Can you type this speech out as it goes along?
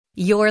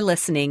You're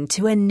listening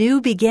to A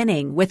New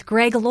Beginning with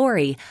Greg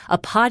Laurie, a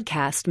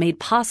podcast made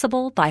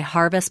possible by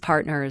Harvest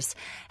Partners,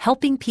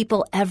 helping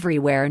people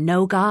everywhere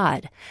know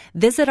God.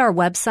 Visit our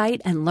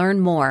website and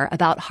learn more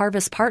about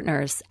Harvest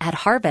Partners at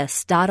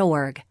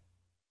harvest.org.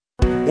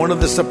 One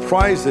of the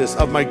surprises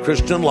of my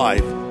Christian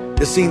life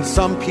is seeing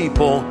some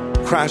people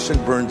crash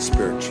and burn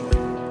spiritually.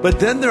 But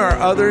then there are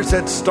others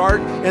that start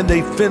and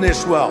they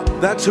finish well.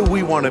 That's who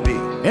we want to be.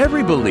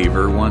 Every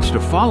believer wants to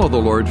follow the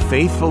Lord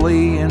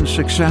faithfully and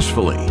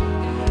successfully.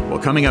 Well,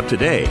 coming up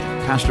today,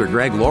 Pastor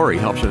Greg Laurie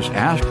helps us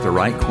ask the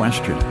right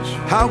questions.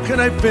 How can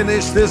I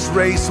finish this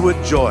race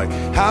with joy?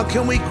 How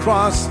can we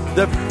cross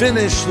the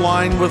finish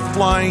line with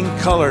flying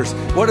colors?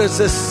 What is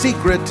the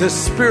secret to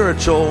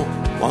spiritual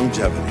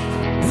longevity?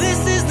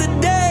 This is the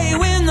day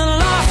when the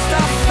lost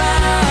are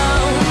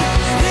found.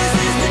 This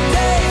is the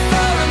day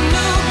for a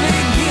new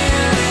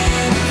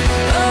beginning.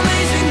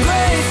 Amazing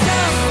grace,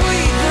 how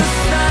sweet the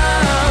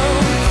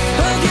sound.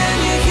 Again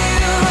you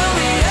hear all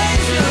the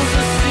angels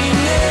are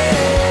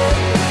singing.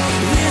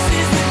 This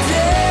is the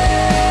day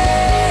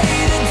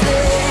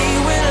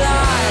when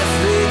life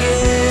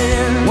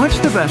begins. What's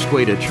the best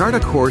way to chart a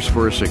course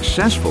for a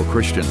successful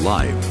Christian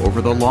life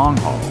over the long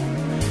haul?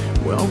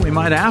 Well, we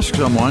might ask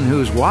someone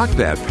who's walked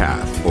that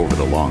path over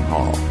the long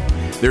haul.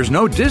 There's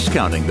no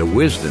discounting the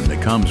wisdom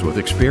that comes with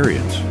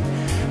experience.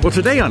 Well,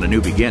 today on A New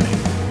Beginning,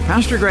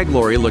 Pastor Greg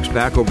Laurie looks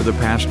back over the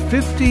past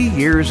 50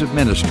 years of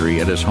ministry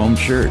at his home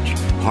church,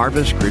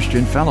 Harvest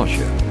Christian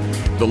Fellowship.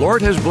 The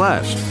Lord has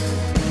blessed,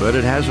 but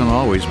it hasn't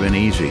always been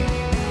easy.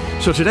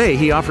 So today,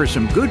 he offers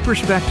some good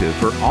perspective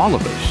for all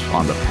of us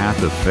on the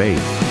path of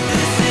faith.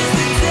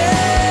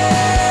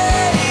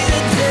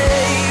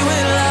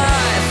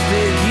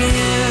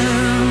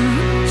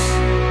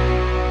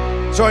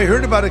 So I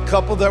heard about a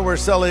couple that were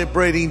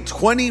celebrating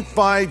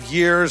 25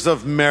 years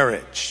of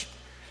marriage.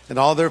 And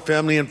all their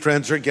family and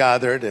friends are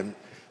gathered. And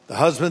the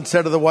husband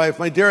said to the wife,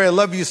 "My dear, I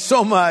love you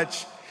so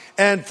much.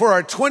 And for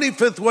our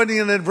 25th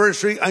wedding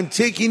anniversary, I'm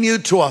taking you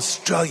to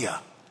Australia."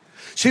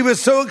 She was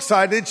so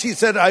excited. She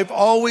said, "I've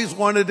always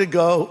wanted to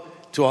go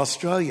to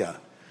Australia.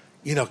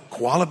 You know,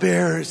 koala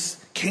bears,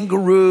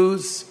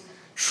 kangaroos,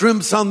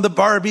 shrimps on the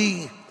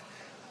Barbie.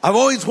 I've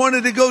always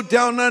wanted to go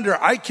down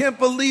under. I can't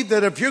believe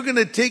that if you're going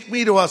to take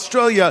me to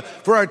Australia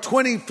for our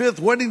 25th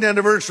wedding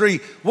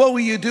anniversary, what will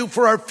you do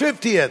for our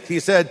 50th?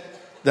 He said,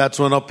 "That's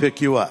when I'll pick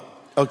you up."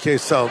 Okay,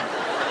 so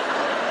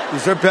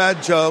these are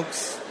bad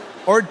jokes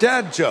or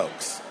dad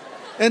jokes.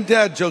 And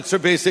dad jokes are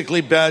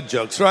basically bad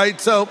jokes, right?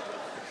 So,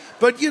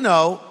 but you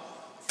know,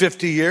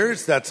 50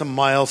 years, that's a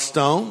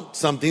milestone,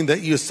 something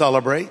that you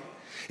celebrate.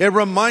 It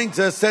reminds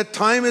us that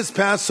time has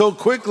passed so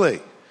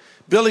quickly.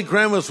 Billy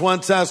Graham was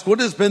once asked, "What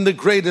has been the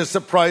greatest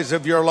surprise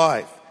of your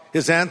life?"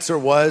 His answer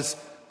was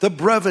the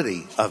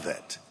brevity of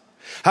it.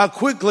 How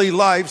quickly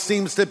life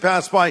seems to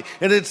pass by.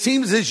 And it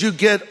seems as you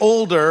get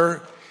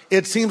older,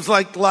 it seems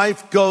like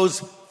life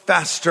goes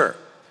faster.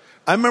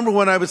 I remember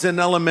when I was in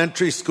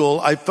elementary school,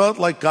 I felt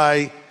like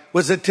I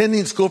was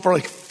attending school for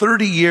like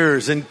 30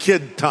 years in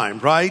kid time,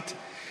 right?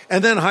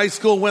 And then high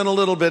school went a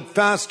little bit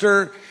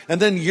faster, and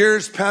then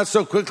years passed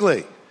so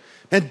quickly.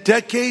 And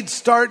decades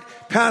start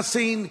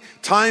passing,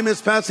 time is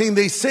passing.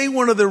 They say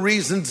one of the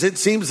reasons it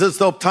seems as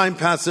though time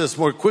passes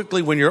more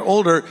quickly when you're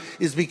older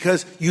is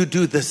because you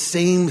do the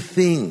same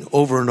thing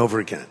over and over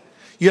again.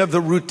 You have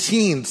the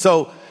routine.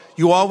 So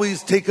you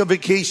always take a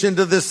vacation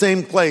to the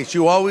same place.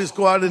 You always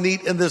go out and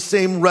eat in the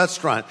same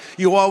restaurant.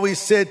 You always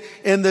sit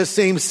in the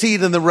same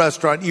seat in the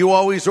restaurant. You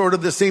always order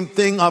the same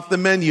thing off the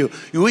menu.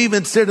 You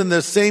even sit in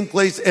the same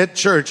place at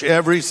church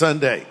every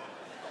Sunday.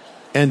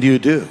 And you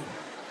do.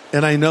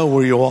 And I know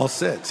where you all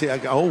sit. See, I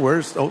go,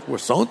 where's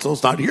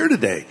so-and-so's not here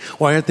today.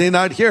 Why aren't they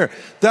not here?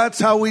 That's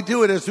how we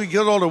do it as we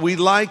get older. We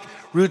like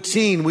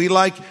routine. We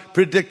like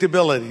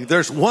predictability.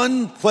 There's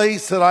one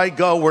place that I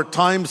go where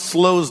time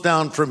slows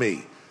down for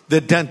me, the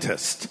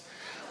dentist.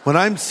 When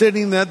I'm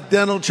sitting in that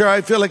dental chair,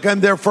 I feel like I'm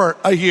there for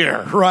a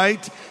year,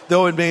 right?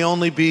 Though it may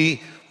only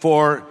be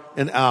for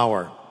an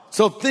hour.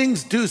 So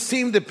things do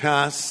seem to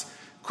pass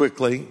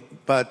quickly.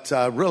 But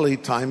really,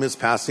 time is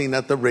passing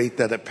at the rate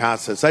that it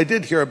passes. I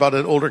did hear about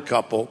an older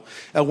couple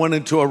that went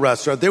into a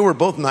restaurant. They were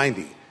both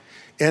 90.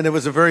 And it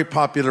was a very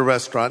popular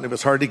restaurant. It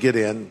was hard to get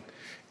in.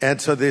 And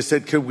so they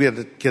said, "Could we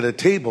get a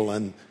table?"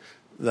 And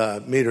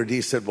the maitre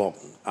d' said, "Well,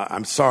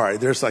 I'm sorry.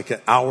 There's like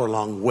an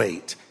hour-long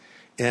wait.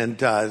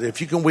 And if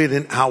you can wait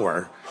an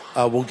hour,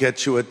 we'll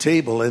get you a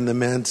table." And the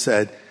man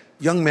said,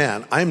 "Young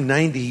man, I'm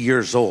 90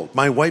 years old.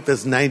 My wife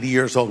is 90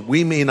 years old.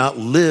 We may not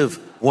live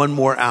one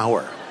more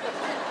hour."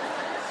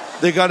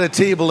 They got a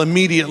table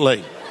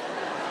immediately.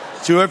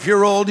 So if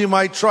you're old, you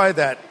might try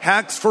that.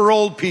 Hacks for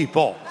old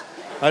people.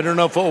 I don't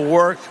know if it'll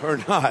work or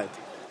not.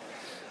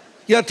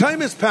 Yeah,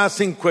 time is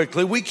passing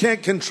quickly. We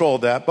can't control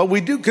that, but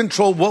we do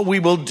control what we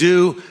will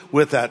do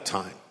with that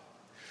time.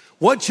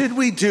 What should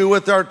we do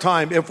with our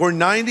time if we're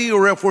 90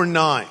 or if we're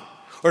 9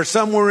 or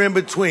somewhere in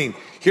between?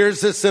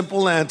 Here's the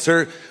simple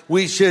answer.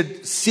 We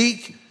should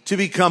seek to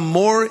become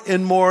more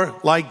and more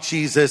like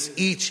Jesus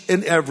each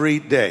and every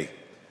day.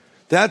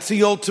 That's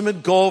the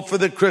ultimate goal for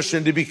the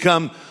Christian, to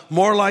become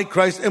more like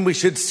Christ, and we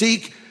should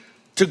seek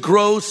to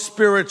grow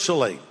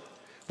spiritually.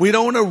 We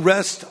don't want to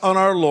rest on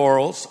our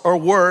laurels, or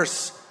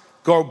worse,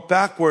 go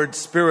backwards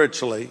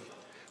spiritually.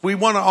 We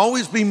want to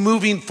always be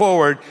moving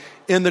forward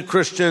in the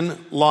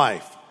Christian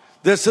life.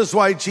 This is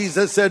why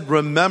Jesus said,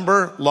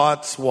 remember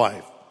Lot's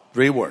wife.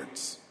 3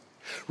 words.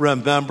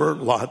 Remember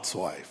Lot's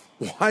wife.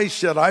 Why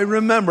should I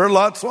remember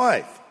Lot's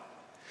wife?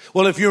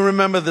 Well, if you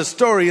remember the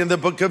story in the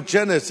book of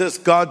Genesis,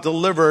 God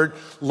delivered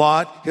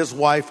Lot, his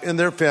wife, and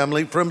their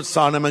family from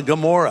Sodom and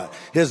Gomorrah.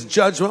 His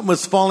judgment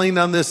was falling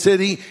on the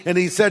city, and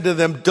he said to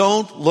them,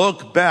 don't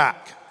look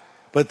back.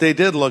 But they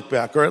did look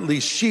back, or at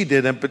least she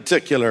did in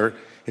particular,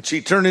 and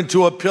she turned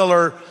into a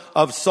pillar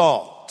of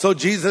salt. So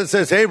Jesus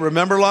says, hey,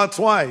 remember Lot's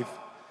wife.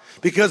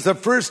 Because the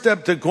first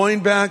step to going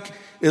back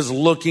is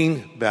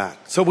looking back.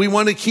 So we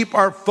want to keep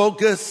our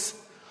focus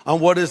on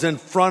what is in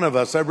front of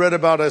us. I read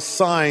about a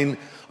sign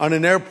on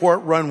an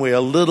airport runway,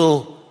 a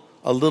little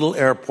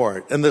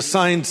airport. And the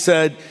sign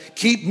said,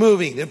 keep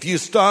moving. If you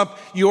stop,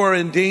 you are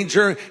in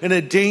danger, and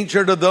a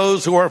danger to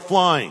those who are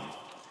flying.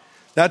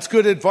 That's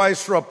good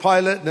advice for a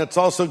pilot, and it's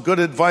also good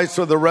advice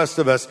for the rest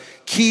of us.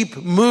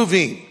 Keep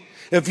moving.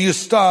 If you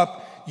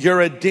stop,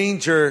 you're a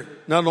danger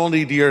not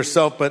only to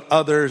yourself, but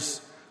others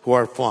who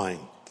are flying.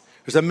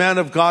 There's a man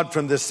of God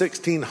from the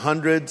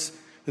 1600s,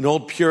 an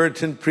old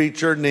Puritan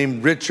preacher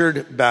named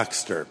Richard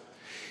Baxter.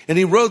 And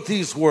he wrote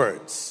these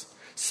words,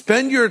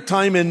 spend your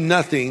time in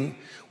nothing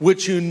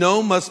which you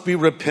know must be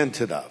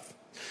repented of,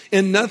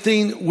 in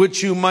nothing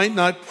which you might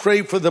not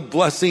pray for the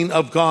blessing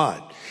of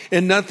God,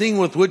 in nothing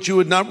with which you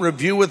would not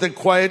review with a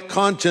quiet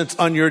conscience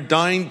on your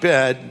dying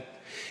bed,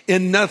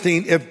 in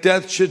nothing if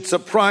death should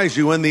surprise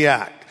you in the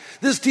act.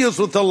 This deals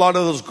with a lot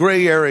of those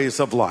gray areas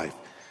of life.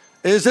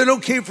 Is it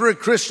okay for a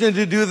Christian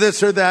to do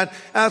this or that?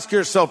 Ask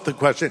yourself the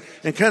question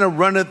and kind of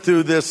run it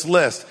through this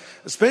list.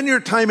 Spend your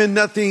time in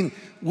nothing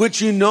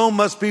which you know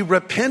must be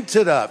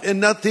repented of, in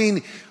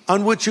nothing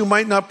on which you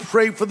might not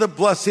pray for the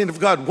blessing of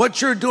God.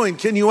 What you're doing,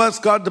 can you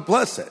ask God to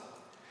bless it?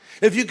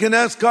 If you can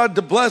ask God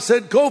to bless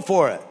it, go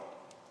for it.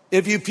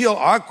 If you feel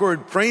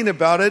awkward praying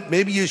about it,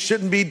 maybe you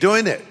shouldn't be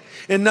doing it.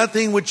 In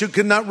nothing which you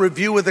cannot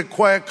review with a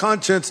quiet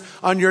conscience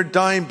on your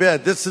dying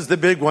bed. This is the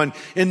big one.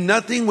 In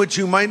nothing which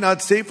you might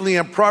not safely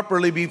and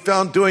properly be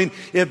found doing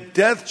if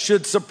death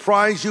should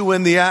surprise you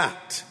in the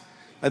act.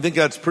 I think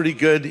that's pretty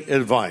good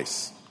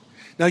advice.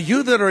 Now,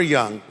 you that are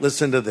young,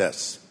 listen to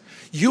this.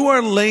 You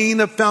are laying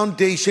a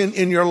foundation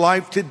in your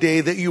life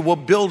today that you will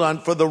build on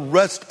for the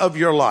rest of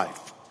your life.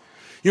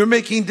 You're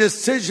making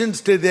decisions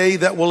today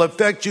that will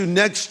affect you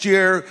next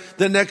year,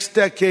 the next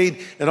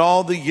decade, and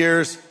all the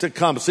years to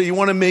come. So you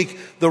want to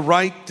make the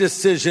right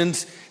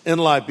decisions in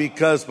life,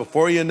 because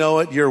before you know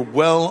it, you're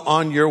well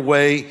on your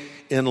way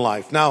in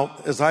life. Now,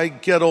 as I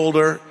get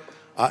older,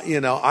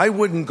 I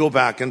wouldn't go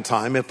back in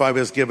time if I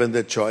was given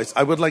the choice.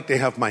 I would like to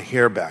have my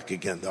hair back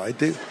again, though.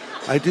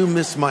 I do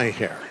miss my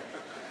hair.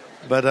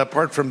 But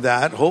apart from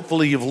that,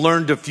 hopefully you've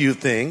learned a few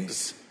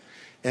things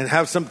and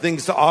have some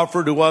things to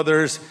offer to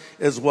others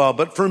as well.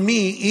 But for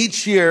me,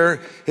 each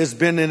year has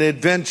been an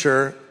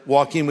adventure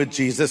walking with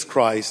Jesus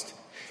Christ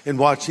and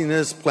watching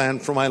his plan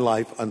for my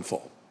life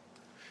unfold.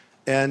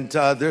 And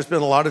there's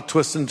been a lot of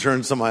twists and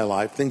turns in my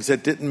life, things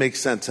that didn't make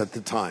sense at the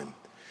time.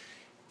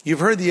 You've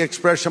heard the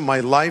expression,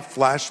 my life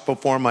flashed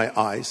before my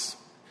eyes.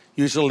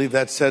 Usually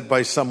that's said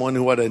by someone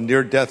who had a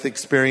near-death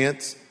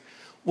experience.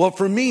 Well,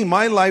 for me,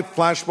 my life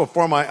flashed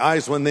before my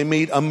eyes when they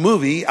made a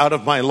movie out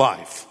of my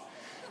life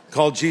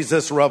called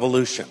Jesus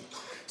Revolution.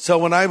 So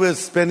when I was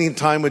spending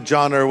time with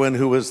John Irwin,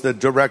 who was the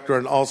director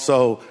and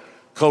also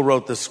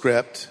co-wrote the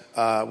script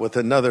with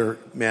another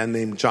man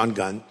named John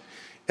Gunn,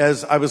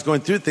 as I was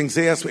going through things,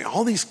 they asked me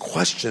all these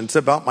questions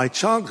about my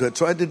childhood.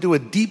 So I had to do a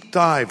deep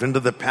dive into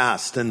the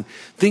past and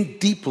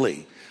think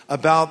deeply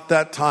about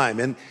that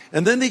time. And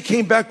then they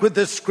came back with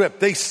this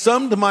script. They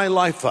summed my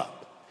life up.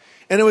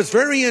 And it was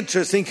very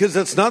interesting because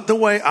it's not the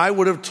way I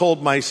would have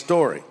told my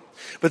story.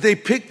 But they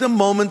picked the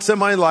moments in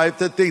my life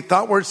that they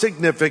thought were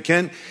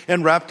significant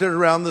and wrapped it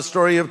around the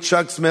story of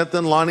Chuck Smith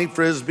and Lonnie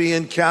Frisbee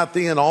and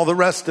Kathy and all the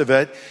rest of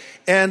it.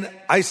 And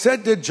I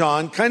said to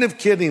John, kind of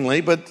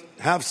kiddingly, but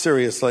half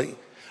seriously,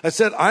 I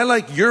said, I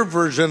like your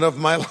version of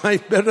my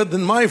life better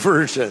than my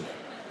version.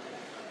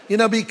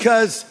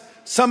 Because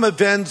some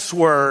events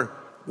were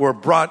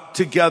brought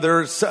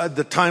together, so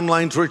the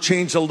timelines were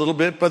changed a little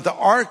bit, but the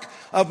arc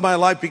of my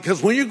life,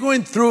 because when you're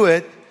going through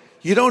it,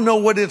 you don't know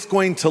what it's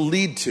going to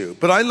lead to.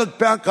 But I look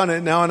back on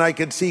it now and I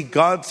can see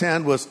God's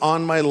hand was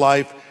on my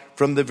life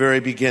from the very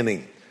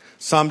beginning.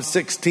 Psalm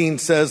 16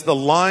 says, the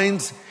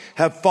lines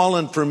have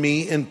fallen for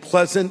me in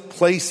pleasant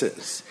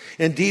places.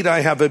 Indeed,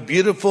 I have a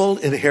beautiful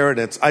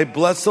inheritance. I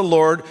bless the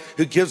Lord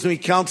who gives me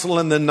counsel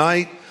in the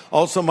night.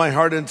 Also, my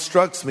heart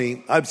instructs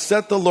me. I've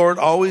set the Lord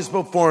always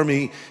before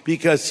me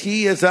because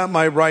he is at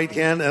my right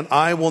hand and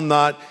I will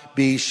not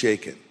be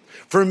shaken.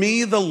 For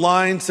me, the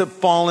lines have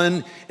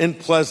fallen in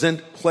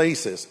pleasant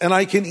places. And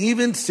I can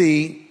even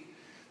see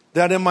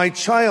that in my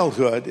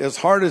childhood, as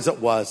hard as it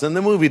was, and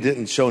the movie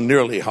didn't show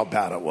nearly how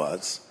bad it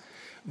was,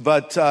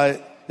 but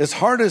as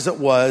hard as it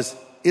was,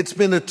 it's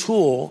been a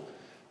tool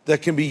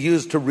that can be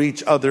used to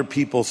reach other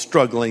people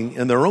struggling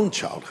in their own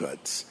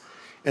childhoods.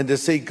 And to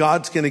say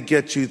God's going to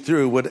get you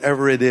through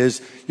whatever it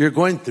is you're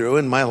going through.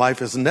 And my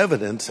life is an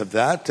evidence of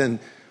that. And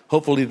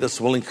hopefully this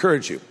will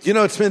encourage you. You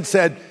know, it's been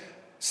said,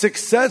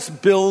 success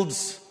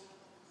builds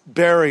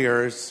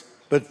barriers,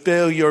 but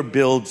failure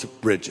builds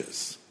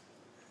bridges.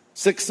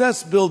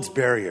 Success builds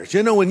barriers.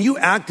 You know, when you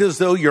act as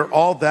though you're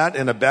all that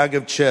in a bag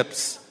of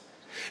chips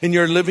and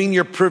you're living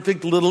your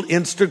perfect little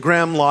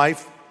Instagram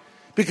life,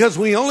 because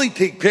we only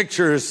take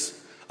pictures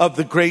of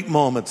the great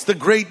moments, the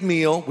great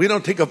meal. We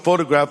don't take a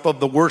photograph of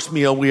the worst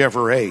meal we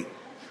ever ate.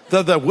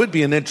 Though that would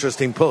be an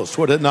interesting post,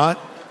 would it not?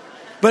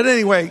 But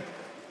anyway,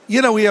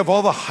 you know, we have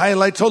all the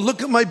highlights. Oh,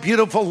 look at my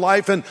beautiful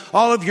life. And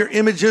all of your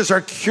images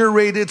are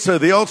curated so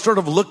they all sort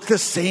of look the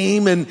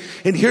same. And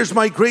here's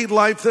my great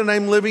life that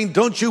I'm living.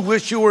 Don't you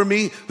wish you were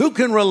me? Who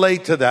can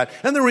relate to that?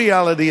 And the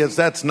reality is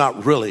that's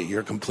not really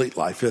your complete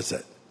life, is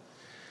it?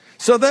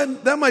 So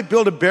then that might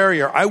build a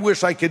barrier. I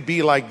wish I could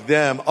be like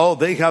them. Oh,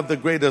 they have the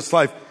greatest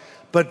life.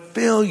 But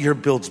failure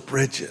builds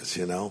bridges,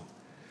 you know.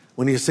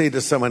 When you say to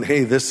someone,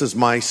 hey, this is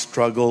my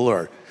struggle,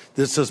 or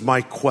this is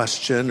my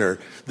question, or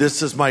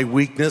this is my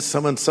weakness,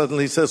 someone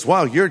suddenly says,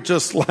 wow, you're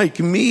just like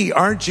me,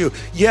 aren't you?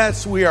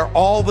 Yes, we are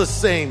all the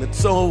same in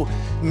so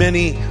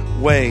many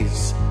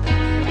ways.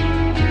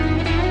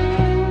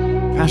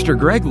 Pastor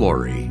Greg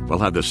Laurie will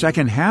have the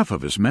second half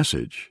of his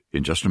message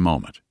in just a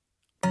moment.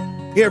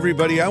 Hey,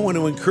 everybody, I want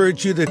to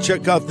encourage you to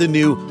check out the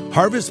new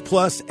Harvest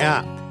Plus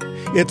app.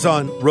 It's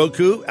on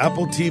Roku,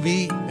 Apple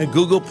TV, and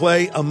Google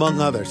Play,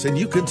 among others. And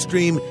you can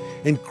stream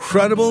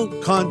incredible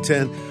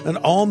content on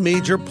all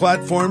major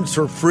platforms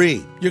for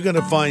free. You're going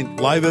to find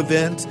live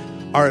events,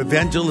 our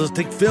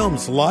evangelistic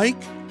films like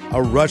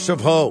A Rush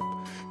of Hope,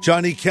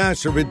 Johnny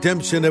Cash, A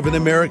Redemption of an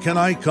American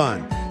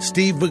Icon,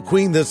 Steve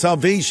McQueen, The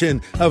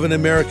Salvation of an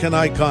American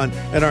Icon,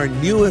 and our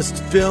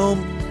newest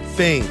film,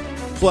 Fame.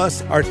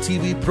 Plus our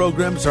TV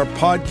programs, our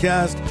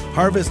podcast,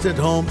 Harvest at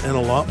Home, and a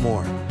lot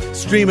more.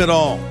 Stream it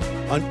all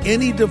on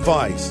any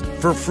device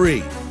for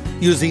free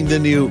using the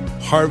new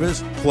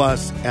Harvest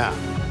Plus app.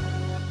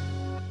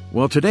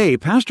 Well, today,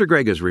 Pastor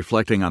Greg is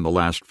reflecting on the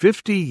last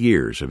 50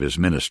 years of his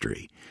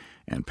ministry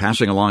and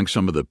passing along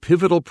some of the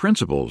pivotal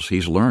principles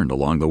he's learned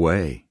along the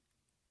way.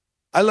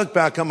 I look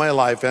back on my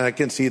life and I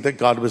can see that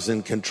God was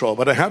in control.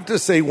 But I have to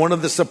say, one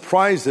of the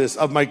surprises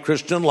of my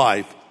Christian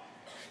life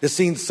is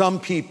seeing some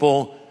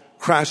people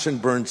crash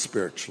and burn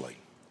spiritually.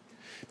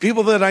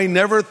 People that I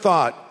never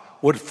thought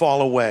would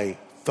fall away,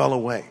 fell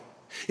away.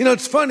 You know,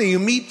 it's funny, you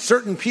meet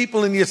certain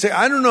people and you say,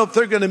 I don't know if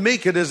they're going to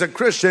make it as a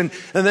Christian,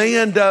 and they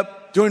end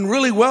up doing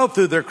really well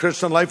through their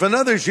Christian life. And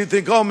others, you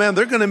think, oh man,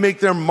 they're going to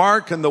make their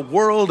mark in the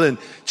world and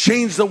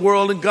change the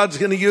world and God's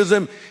going to use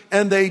them.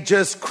 And they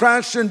just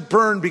crash and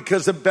burn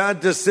because of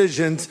bad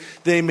decisions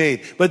they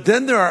made. But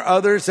then there are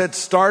others that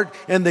start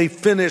and they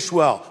finish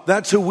well.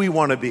 That's who we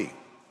want to be.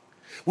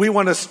 We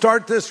want to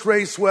start this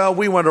race well,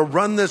 we want to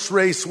run this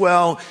race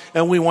well,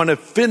 and we want to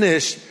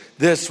finish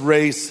this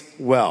race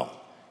well,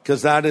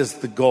 because that is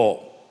the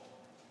goal.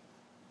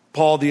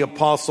 Paul the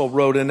Apostle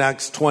wrote in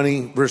Acts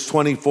 20, verse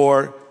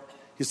 24,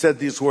 he said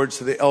these words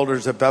to the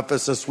elders of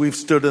Ephesus. We've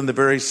stood in the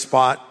very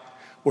spot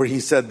where he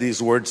said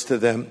these words to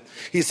them.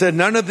 He said,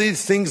 none of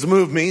these things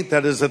move me,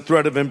 that is a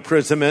threat of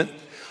imprisonment.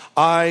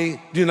 I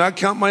do not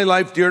count my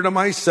life dear to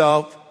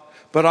myself,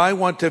 but I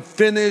want to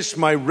finish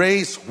my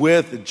race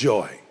with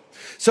joy.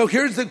 So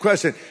here's the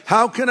question.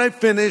 How can I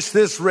finish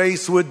this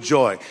race with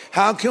joy?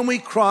 How can we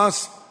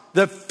cross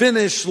the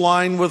finish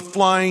line with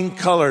flying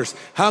colors?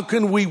 How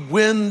can we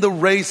win the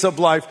race of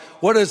life?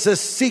 What is the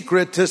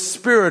secret to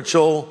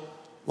spiritual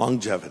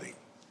longevity?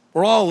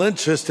 We're all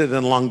interested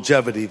in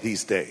longevity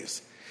these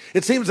days.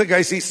 It seems like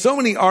I see so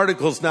many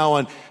articles now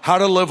on how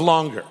to live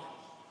longer.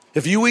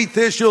 If you eat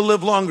this, you'll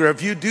live longer.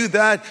 If you do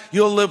that,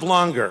 you'll live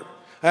longer.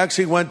 I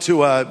actually went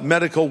to a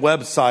medical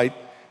website.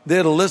 They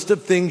had a list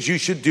of things you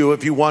should do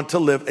if you want to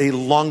live a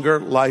longer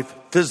life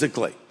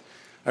physically.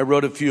 I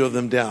wrote a few of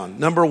them down.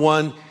 Number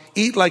one,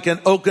 eat like an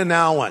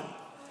Okinawan.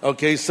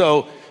 Okay,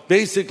 so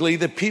basically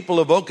the people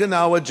of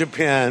Okinawa,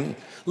 Japan,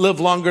 live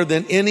longer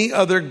than any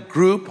other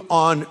group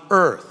on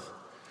earth.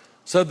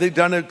 So they've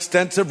done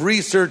extensive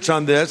research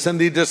on this,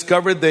 and they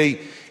discovered they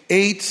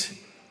ate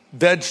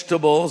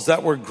vegetables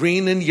that were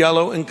green and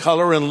yellow in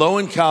color and low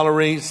in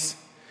calories.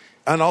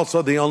 And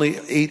also they only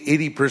ate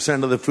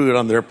 80% of the food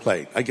on their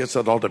plate. I guess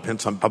it all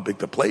depends on how big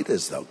the plate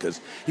is, though,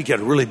 because you get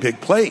a really big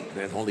plate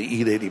and only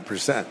eat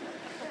 80%.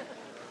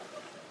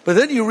 But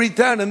then you read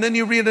that, and then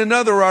you read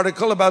another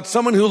article about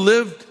someone who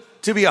lived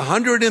to be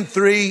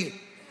 103,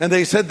 and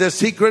they said the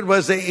secret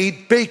was they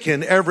ate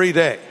bacon every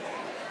day.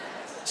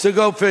 So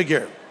go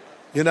figure.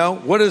 You know,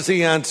 what is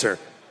the answer?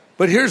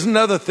 But here's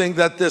another thing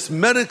that this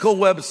medical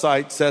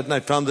website said, and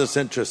I found this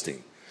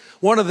interesting.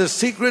 One of the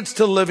secrets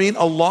to living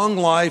a long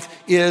life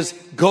is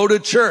go to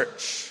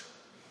church.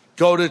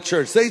 Go to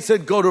church. They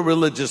said go to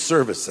religious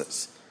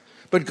services.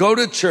 But go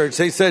to church.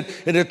 They said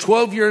in a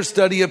 12-year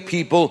study of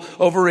people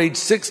over age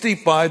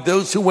 65,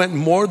 those who went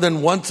more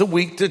than once a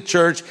week to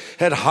church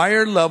had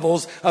higher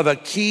levels of a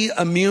key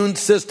immune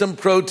system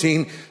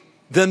protein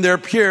than their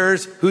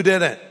peers who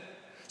didn't.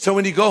 So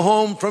when you go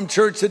home from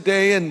church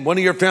today and one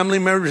of your family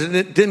members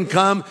didn't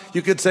come,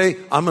 you could say,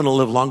 I'm going to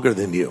live longer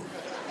than you.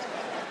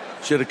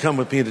 Should have come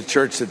with me to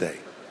church today.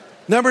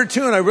 Number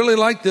 2, and I really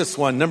like this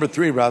one, number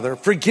 3 rather,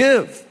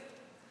 forgive.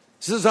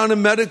 This is on a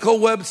medical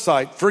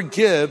website.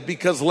 Forgive,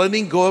 because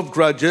letting go of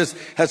grudges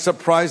has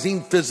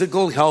surprising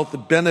physical health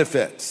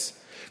benefits.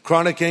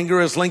 Chronic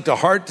anger is linked to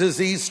heart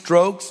disease,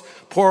 strokes,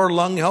 poor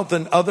lung health,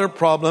 and other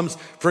problems.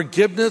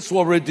 Forgiveness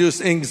will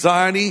reduce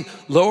anxiety,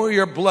 lower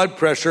your blood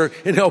pressure,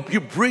 and help you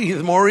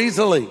breathe more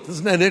easily.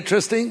 Isn't that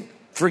interesting?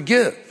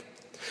 Forgive.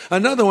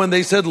 Another one,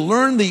 they said,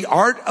 learn the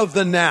art of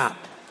the nap.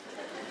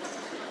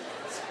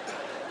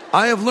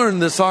 I have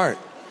learned this art.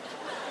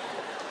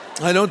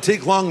 I don't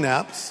take long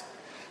naps.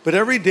 But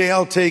every day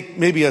I'll take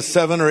maybe a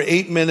 7 or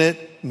 8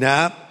 minute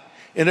nap,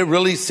 and it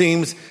really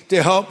seems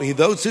to help me.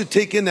 Those who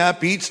take a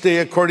nap each day,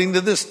 according to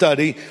the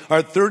study,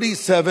 are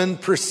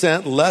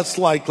 37% less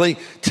likely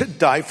to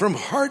die from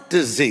heart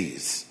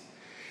disease.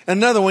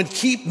 Another one,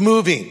 keep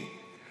moving.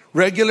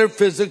 Regular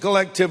physical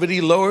activity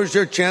lowers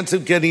your chance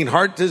of getting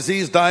heart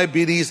disease,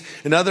 diabetes,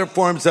 and other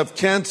forms of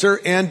cancer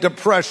and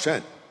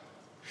depression.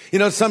 You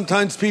know,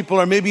 sometimes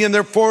people are maybe in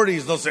their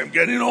 40s. They'll say, I'm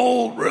getting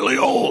old, really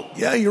old.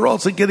 Yeah, you're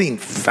also getting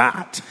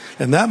fat.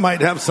 And that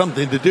might have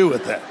something to do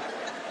with that.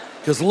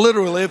 Because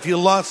literally, if you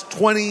lost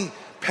 20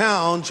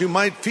 pounds, you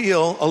might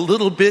feel a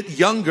little bit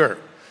younger.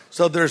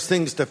 So there's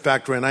things to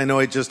factor in. I know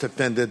I just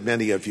offended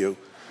many of you.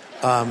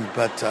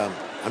 But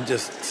I'm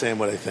just saying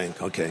what I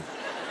think. Okay.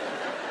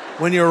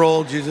 When you're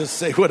old, you just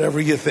say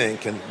whatever you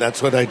think. And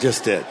that's what I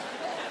just did.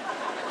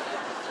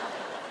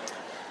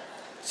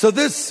 So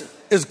this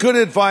is good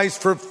advice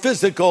for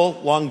physical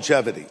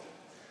longevity.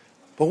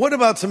 But what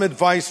about some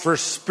advice for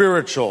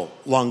spiritual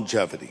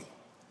longevity?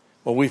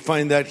 Well, we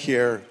find that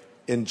here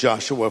in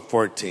Joshua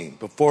 14.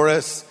 Before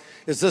us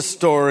is the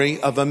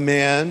story of a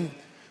man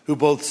who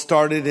both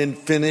started and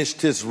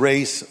finished his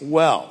race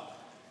well.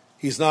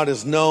 He's not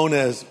as known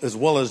as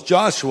well as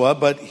Joshua,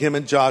 but him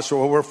and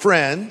Joshua were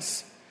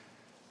friends.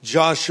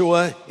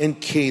 Joshua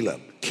and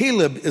Caleb.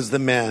 Caleb is the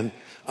man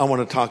I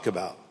want to talk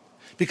about.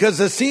 Because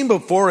the scene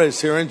before us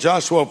here in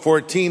Joshua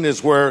 14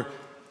 is where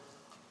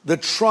the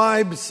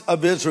tribes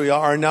of Israel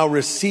are now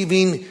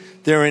receiving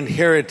their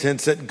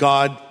inheritance that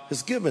God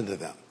has given to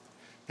them.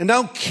 And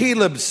now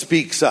Caleb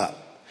speaks up.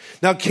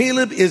 Now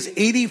Caleb is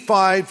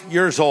 85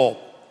 years old,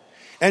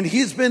 and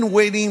he's been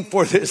waiting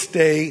for this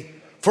day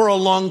for a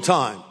long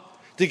time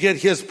to get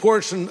his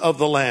portion of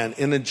the land.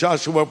 And in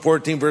Joshua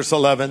 14 verse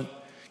 11,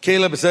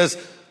 Caleb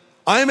says,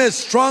 I'm as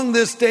strong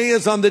this day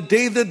as on the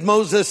day that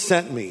Moses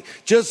sent me.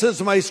 Just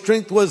as my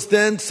strength was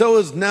then, so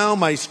is now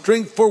my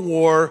strength for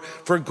war,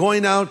 for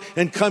going out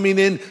and coming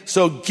in.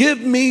 So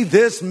give me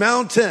this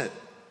mountain.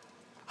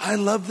 I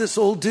love this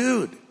old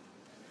dude.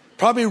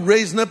 Probably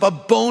raising up a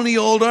bony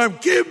old arm.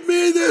 Give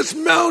me this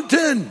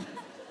mountain.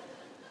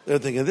 They're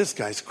thinking, this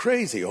guy's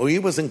crazy. Oh, he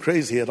wasn't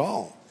crazy at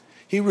all.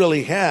 He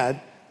really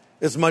had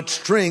as much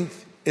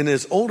strength in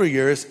his older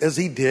years as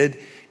he did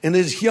in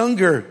his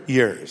younger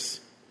years.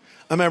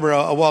 I remember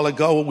a while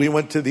ago, we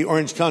went to the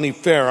Orange County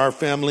Fair, our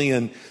family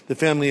and the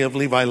family of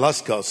Levi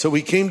Lusko. So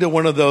we came to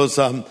one of those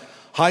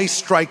high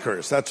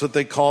strikers. That's what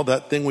they call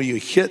that thing where you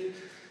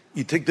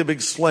take the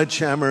big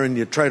sledgehammer and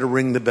you try to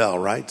ring the bell,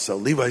 right? So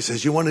Levi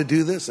says, you want to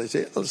do this? I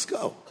say, let's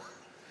go.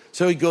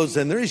 So he goes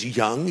in there. He's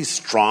young, he's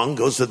strong,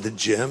 goes to the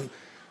gym,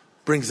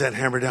 brings that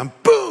hammer down,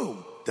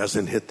 boom!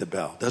 Doesn't hit the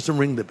bell, doesn't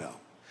ring the bell.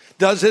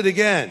 Does it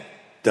again,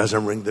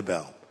 doesn't ring the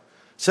bell.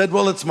 Said,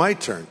 well, it's my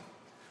turn.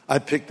 I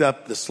picked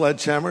up the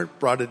sledgehammer,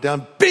 brought it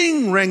down,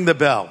 bing, rang the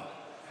bell.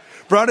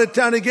 Brought it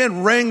down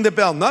again, rang the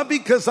bell. Not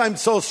because I'm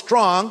so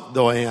strong,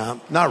 though I am,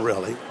 not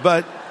really,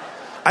 but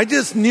I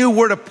just knew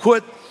where to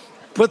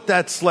put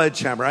that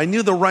sledgehammer. I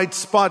knew the right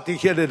spot to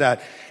hit it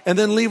at. And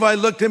then Levi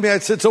looked at me, I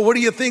said, so what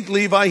do you think,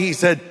 Levi? He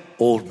said,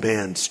 old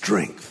man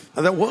strength.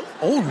 I thought, what?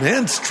 Old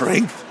man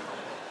strength?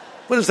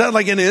 What is that,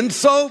 like an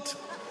insult?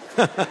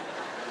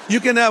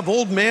 You can have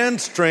old man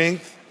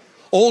strength,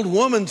 old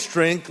woman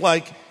strength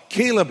like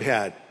Caleb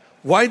had.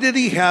 Why did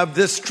he have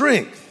this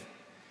strength?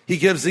 He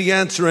gives the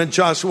answer in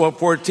Joshua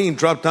 14,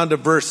 drop down to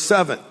verse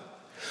 7.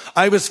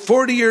 I was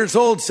 40 years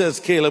old, says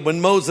Caleb, when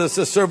Moses,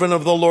 the servant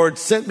of the Lord,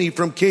 sent me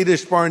from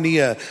Kadesh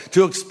Barnea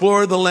to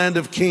explore the land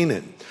of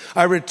Canaan.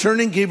 I returned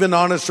and gave an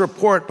honest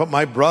report, but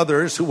my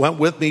brothers who went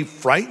with me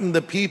frightened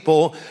the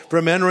people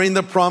from entering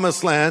the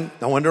promised land.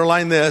 Now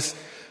underline this.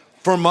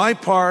 For my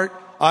part,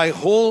 I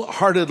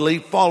wholeheartedly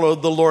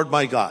followed the Lord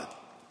my God.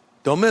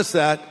 Don't miss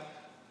that.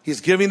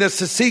 He's giving us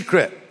a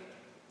secret.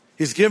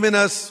 He's giving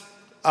us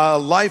a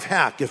life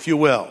hack, if you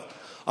will.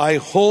 I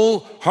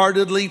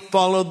wholeheartedly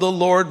followed the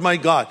Lord my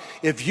God.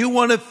 If you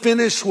want to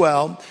finish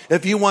well,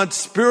 if you want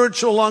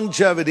spiritual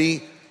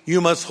longevity,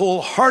 you must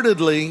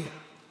wholeheartedly,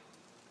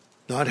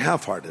 not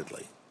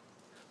half-heartedly,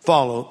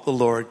 follow the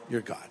Lord your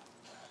God.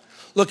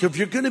 Look, if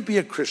you're going to be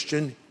a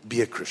Christian,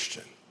 be a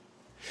Christian.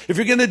 If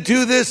you're going to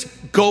do this,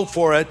 go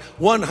for it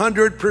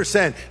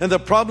 100%. And the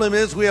problem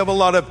is we have a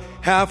lot of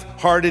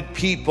half-hearted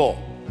people.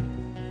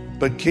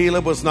 But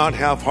Caleb was not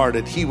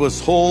half-hearted. He was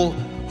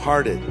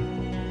wholehearted.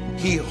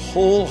 He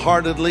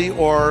wholeheartedly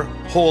or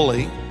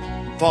wholly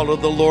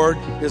followed the Lord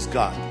his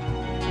God.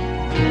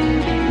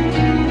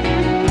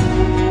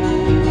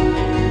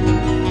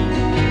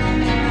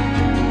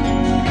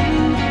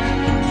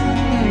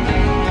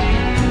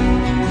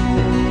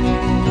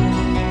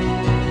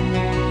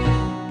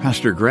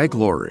 Pastor Greg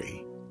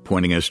Laurie,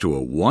 pointing us to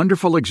a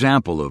wonderful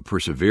example of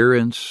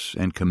perseverance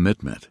and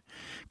commitment.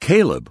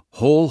 Caleb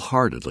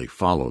wholeheartedly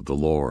followed the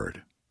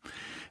Lord.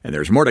 And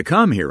there's more to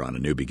come here on A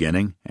New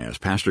Beginning as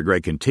Pastor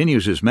Greg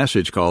continues his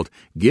message called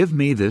Give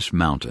Me This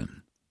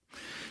Mountain.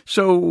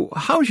 So,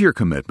 how's your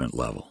commitment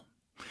level?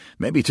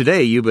 Maybe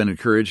today you've been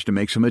encouraged to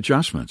make some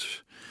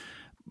adjustments.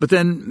 But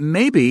then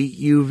maybe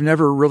you've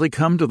never really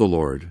come to the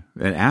Lord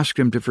and asked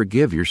Him to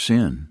forgive your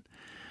sin.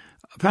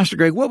 Pastor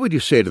Greg, what would you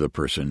say to the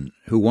person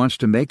who wants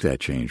to make that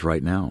change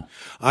right now?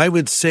 I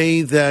would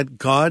say that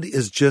God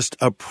is just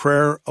a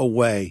prayer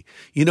away.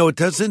 You know, it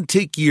doesn't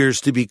take years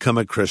to become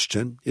a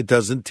Christian. It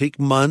doesn't take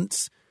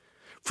months.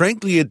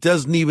 Frankly, it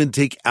doesn't even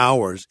take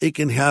hours. It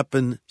can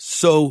happen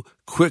so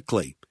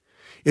quickly.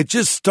 It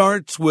just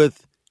starts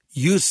with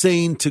you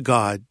saying to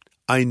God,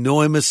 I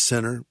know I'm a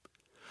sinner.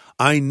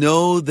 I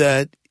know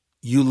that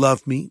you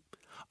love me.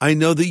 I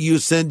know that you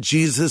sent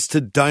Jesus to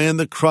die on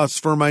the cross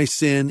for my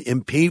sin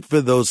and pay for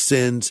those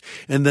sins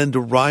and then to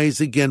rise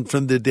again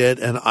from the dead,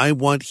 and I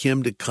want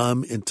him to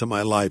come into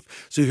my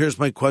life. So here's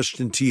my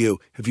question to you.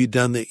 Have you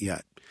done that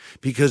yet?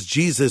 Because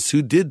Jesus,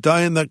 who did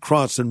die on that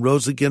cross and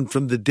rose again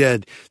from the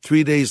dead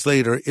 3 days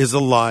later, is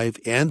alive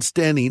and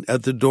standing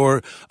at the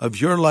door of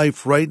your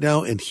life right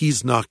now, and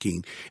he's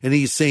knocking. And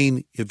he's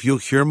saying, if you'll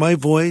hear my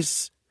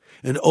voice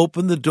and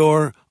open the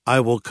door,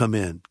 I will come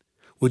in.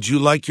 Would you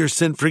like your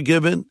sin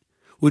forgiven?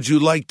 Would you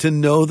like to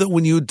know that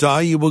when you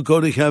die, you will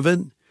go to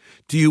heaven?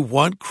 Do you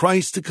want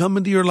Christ to come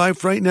into your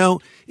life right now?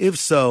 If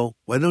so,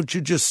 why don't you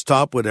just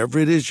stop whatever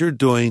it is you're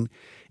doing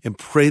and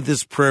pray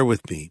this prayer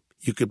with me?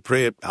 You could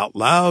pray it out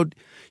loud.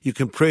 You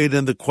can pray it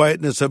in the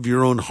quietness of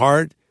your own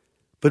heart.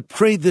 But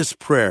pray this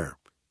prayer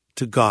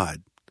to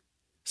God.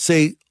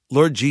 Say,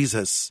 Lord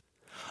Jesus,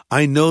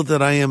 I know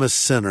that I am a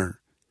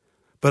sinner,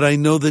 but I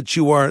know that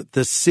you are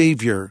the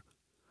Savior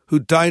who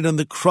died on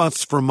the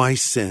cross for my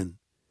sin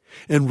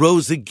and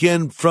rose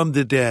again from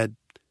the dead.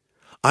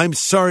 I'm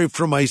sorry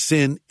for my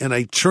sin, and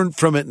I turn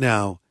from it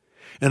now,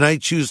 and I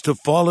choose to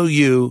follow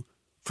you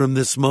from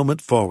this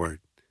moment forward.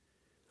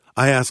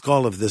 I ask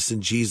all of this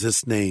in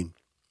Jesus' name.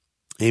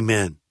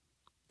 Amen.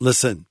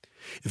 Listen,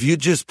 if you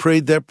just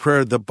prayed that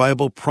prayer, the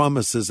Bible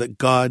promises that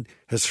God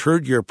has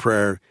heard your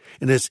prayer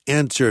and has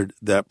answered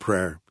that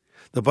prayer.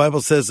 The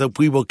Bible says that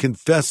we will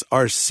confess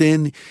our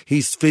sin.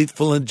 He's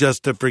faithful and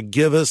just to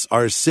forgive us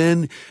our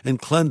sin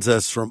and cleanse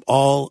us from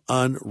all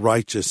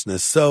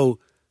unrighteousness. So,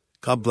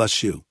 God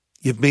bless you.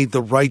 You've made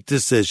the right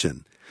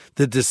decision,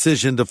 the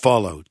decision to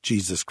follow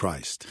Jesus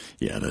Christ.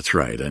 Yeah, that's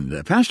right.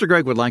 And Pastor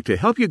Greg would like to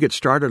help you get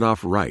started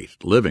off right,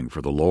 living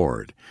for the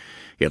Lord.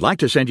 He'd like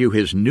to send you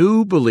his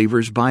New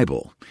Believer's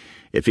Bible.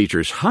 It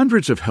features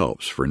hundreds of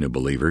helps for new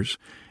believers,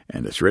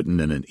 and it's written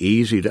in an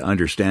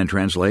easy-to-understand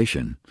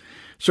translation.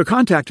 So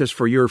contact us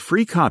for your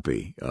free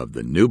copy of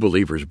the New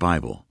Believer's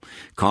Bible.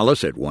 Call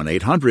us at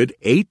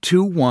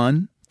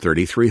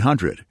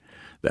 1-800-821-3300.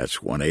 That's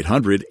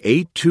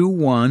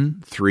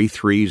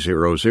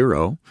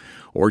 1-800-821-3300.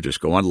 Or just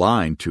go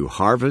online to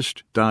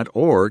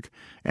harvest.org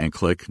and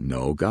click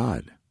Know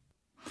God.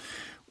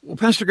 Well,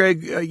 Pastor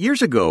Greg,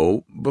 years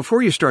ago,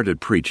 before you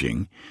started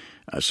preaching,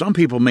 some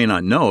people may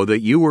not know that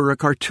you were a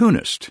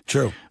cartoonist.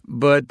 True.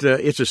 But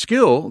it's a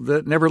skill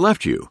that never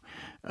left you.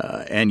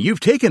 And you've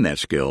taken that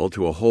skill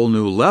to a whole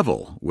new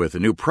level with a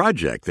new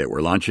project that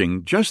we're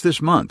launching just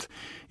this month.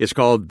 It's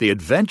called The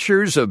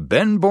Adventures of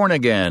Ben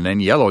Born-Again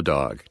and Yellow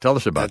Dog. Tell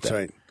us about that. That's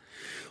right.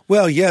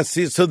 Well, yes.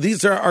 So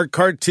these are our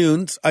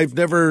cartoons. I've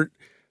never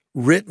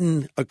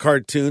written a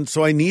cartoon,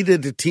 so I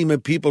needed a team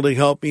of people to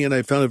help me, and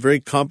I found a very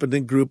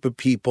competent group of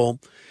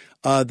people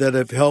that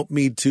have helped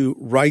me to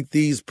write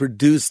these,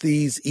 produce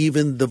these.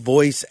 Even the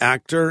voice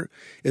actor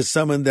is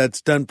someone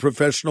that's done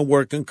professional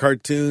work in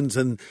cartoons,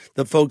 and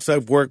the folks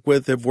I've worked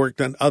with have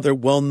worked on other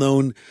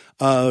well-known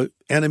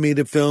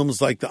animated films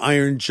like The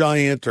Iron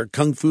Giant or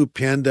Kung Fu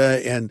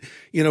Panda, and,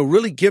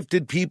 really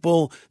gifted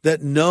people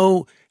that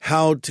know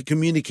how to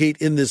communicate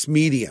in this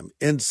medium.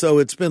 And so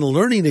it's been a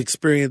learning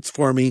experience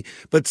for me,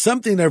 but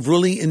something I've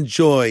really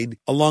enjoyed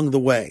along the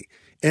way.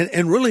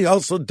 and really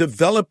also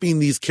developing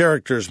these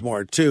characters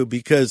more too,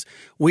 because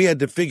we had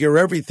to figure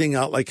everything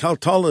out, like how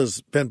tall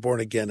is Ben Born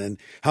Again, and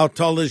how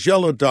tall is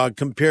Yellow Dog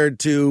compared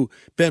to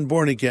Ben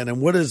Born Again,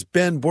 and what does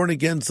Ben Born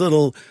Again's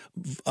little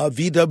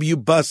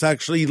VW bus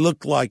actually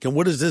look like, and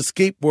what does his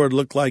skateboard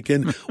look like,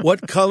 and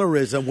what color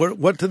is it,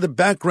 what do the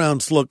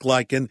backgrounds look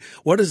like, and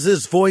what does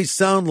his voice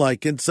sound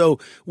like? And so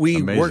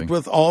we worked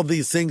with all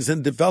these things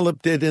and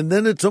developed it, and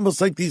then it's almost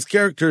like these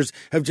characters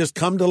have just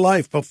come to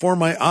life before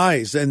my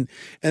eyes, and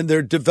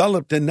they're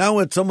developed, and now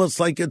it's almost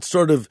like it's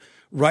sort of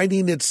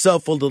writing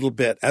itself a little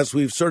bit as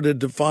we've sort of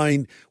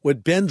defined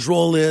what Ben's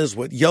role is,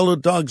 what Yellow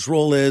Dog's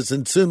role is,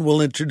 and soon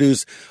we'll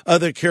introduce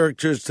other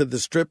characters to the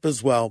strip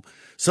as well.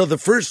 So the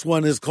first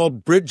one is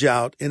called Bridge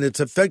Out, and it's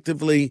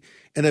effectively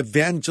an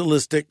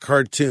evangelistic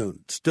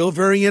cartoon. Still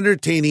very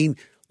entertaining,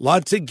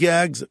 lots of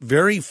gags,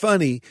 very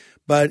funny,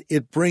 but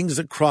it brings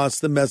across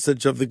the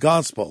message of the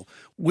gospel.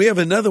 We have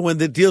another one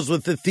that deals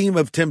with the theme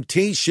of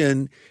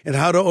temptation and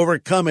how to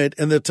overcome it,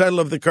 and the title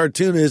of the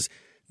cartoon is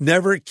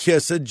Never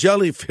Kiss a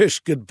Jellyfish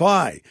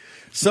Goodbye.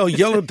 So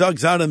Yellow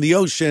Dog's out in the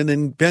ocean,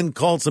 and Ben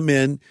calls him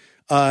in,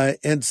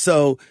 and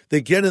so they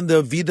get in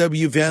the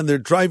VW van, they're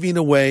driving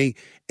away,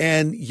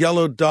 and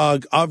Yellow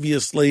Dog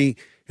obviously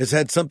has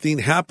had something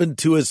happen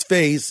to his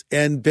face,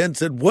 and Ben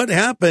said, "What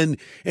happened?"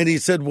 And he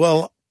said,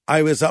 "Well,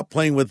 I was out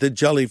playing with the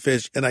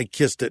jellyfish and I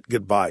kissed it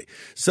goodbye."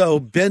 So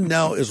Ben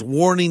now is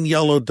warning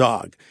Yellow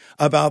Dog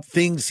about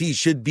things he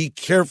should be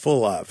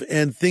careful of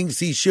and things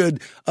he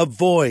should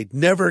avoid.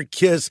 Never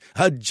kiss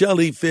a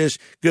jellyfish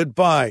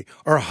goodbye,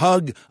 or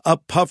hug a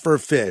puffer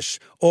fish,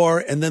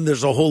 and then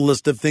there's a whole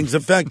list of things.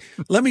 In fact,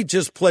 let me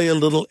just play a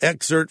little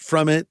excerpt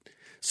from it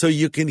so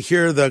you can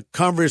hear the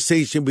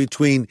conversation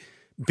between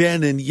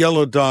Ben and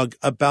Yellow Dog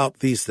about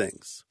these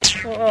things.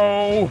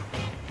 Oh,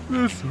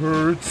 this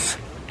hurts.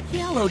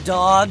 Yellow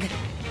Dog,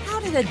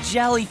 how did a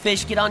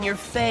jellyfish get on your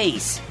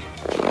face?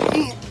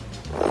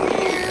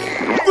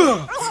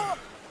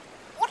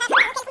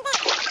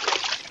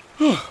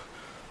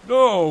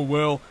 Oh,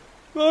 well,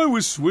 I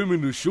was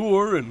swimming to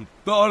shore and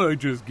thought I'd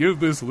just give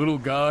this little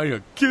guy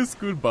a kiss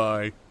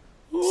goodbye.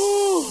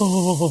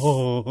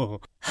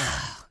 Oh.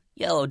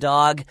 Yellow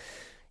Dog,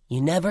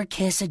 you never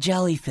kiss a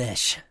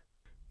jellyfish.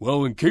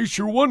 Well, in case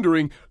you're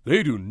wondering,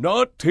 they do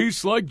not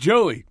taste like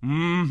jelly.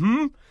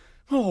 Mm-hmm.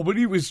 Oh, but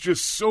he was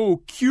just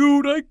so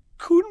cute, I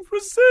couldn't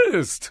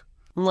resist.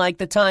 Like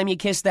the time you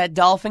kissed that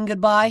dolphin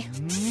goodbye?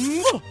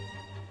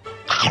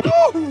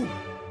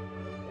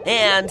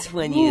 And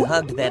when you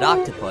hugged that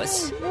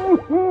octopus.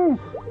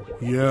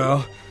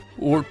 Yeah,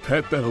 or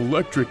pet that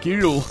electric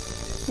eel,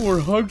 or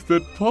hugged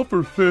that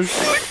puffer fish.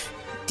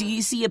 Do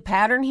you see a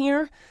pattern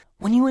here?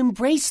 When you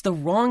embrace the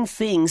wrong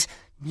things,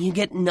 you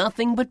get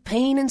nothing but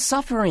pain and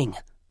suffering.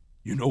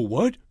 You know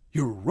what?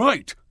 You're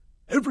right.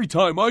 Every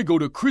time I go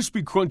to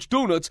Crispy Crunch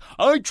Donuts,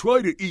 I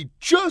try to eat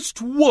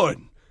just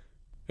one.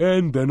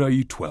 And then I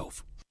eat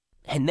 12.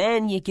 And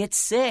then you get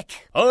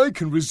sick. I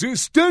can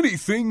resist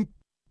anything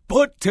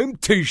but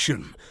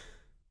temptation.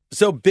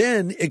 So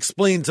Ben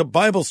explains a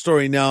Bible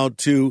story now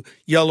to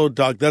Yellow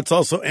Dog that's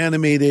also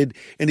animated,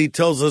 and he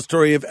tells the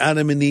story of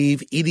Adam and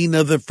Eve eating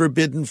of the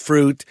forbidden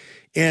fruit.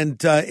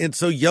 And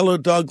so Yellow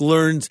Dog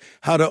learns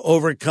how to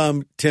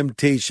overcome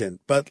temptation.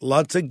 But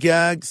lots of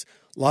gags,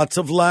 lots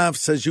of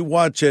laughs as you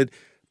watch it,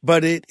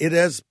 but it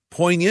has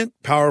poignant,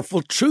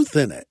 powerful truth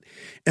in it.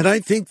 And I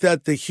think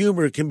that the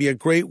humor can be a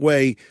great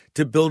way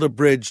to build a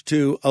bridge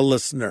to a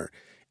listener.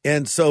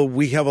 And so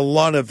we have a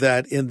lot of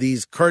that in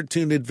these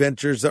cartoon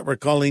adventures that we're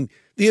calling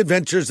The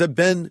Adventures of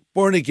Ben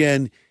Born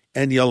Again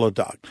and Yellow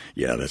Dog.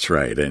 Yeah, that's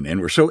right.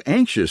 And we're so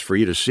anxious for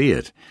you to see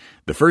it.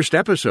 The first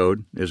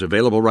episode is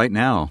available right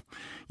now.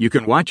 You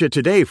can watch it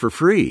today for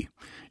free.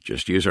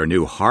 Just use our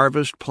new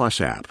Harvest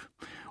Plus app.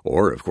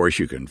 Or, of course,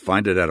 you can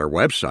find it at our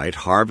website,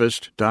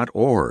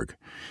 harvest.org.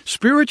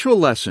 Spiritual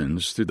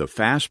lessons through the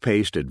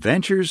fast-paced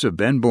adventures of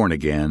Ben Born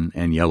Again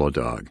and Yellow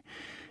Dog.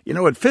 You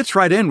know, it fits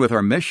right in with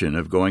our mission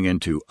of going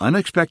into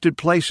unexpected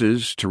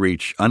places to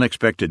reach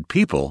unexpected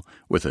people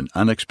with an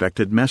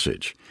unexpected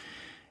message.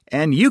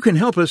 And you can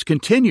help us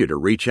continue to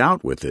reach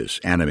out with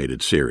this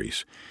animated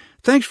series.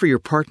 Thanks for your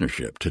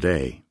partnership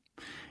today.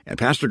 And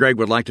Pastor Greg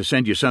would like to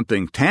send you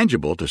something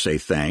tangible to say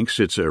thanks.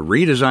 It's a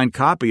redesigned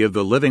copy of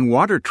the Living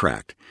Water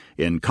Tract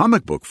in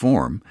comic book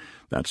form.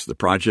 That's the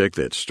project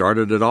that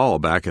started it all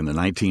back in the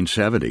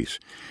 1970s.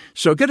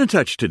 So get in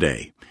touch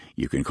today.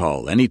 You can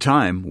call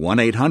anytime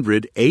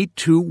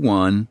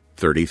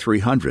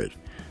 1-800-821-3300.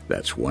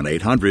 That's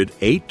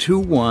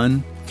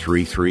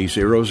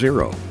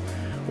 1-800-821-3300.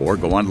 Or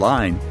go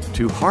online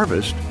to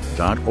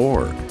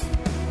harvest.org.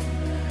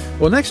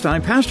 Well, next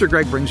time, Pastor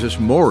Greg brings us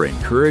more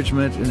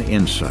encouragement and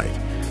insight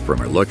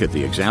from a look at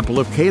the example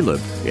of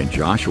Caleb in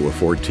Joshua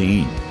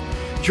 14.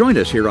 Join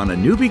us here on A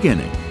New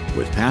Beginning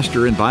with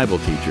pastor and Bible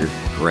teacher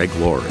Greg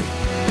Laurie.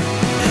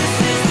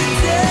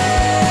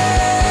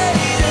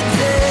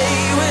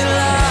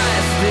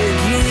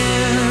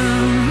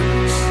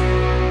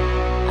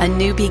 A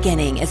New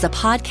Beginning is a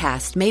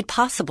podcast made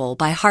possible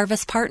by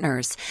Harvest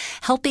Partners,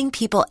 helping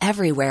people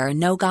everywhere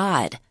know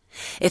God.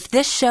 If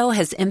this show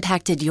has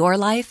impacted your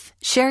life,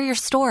 share your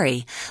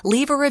story,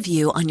 leave a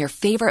review on your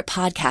favorite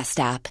podcast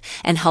app,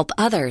 and help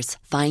others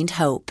find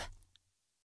hope.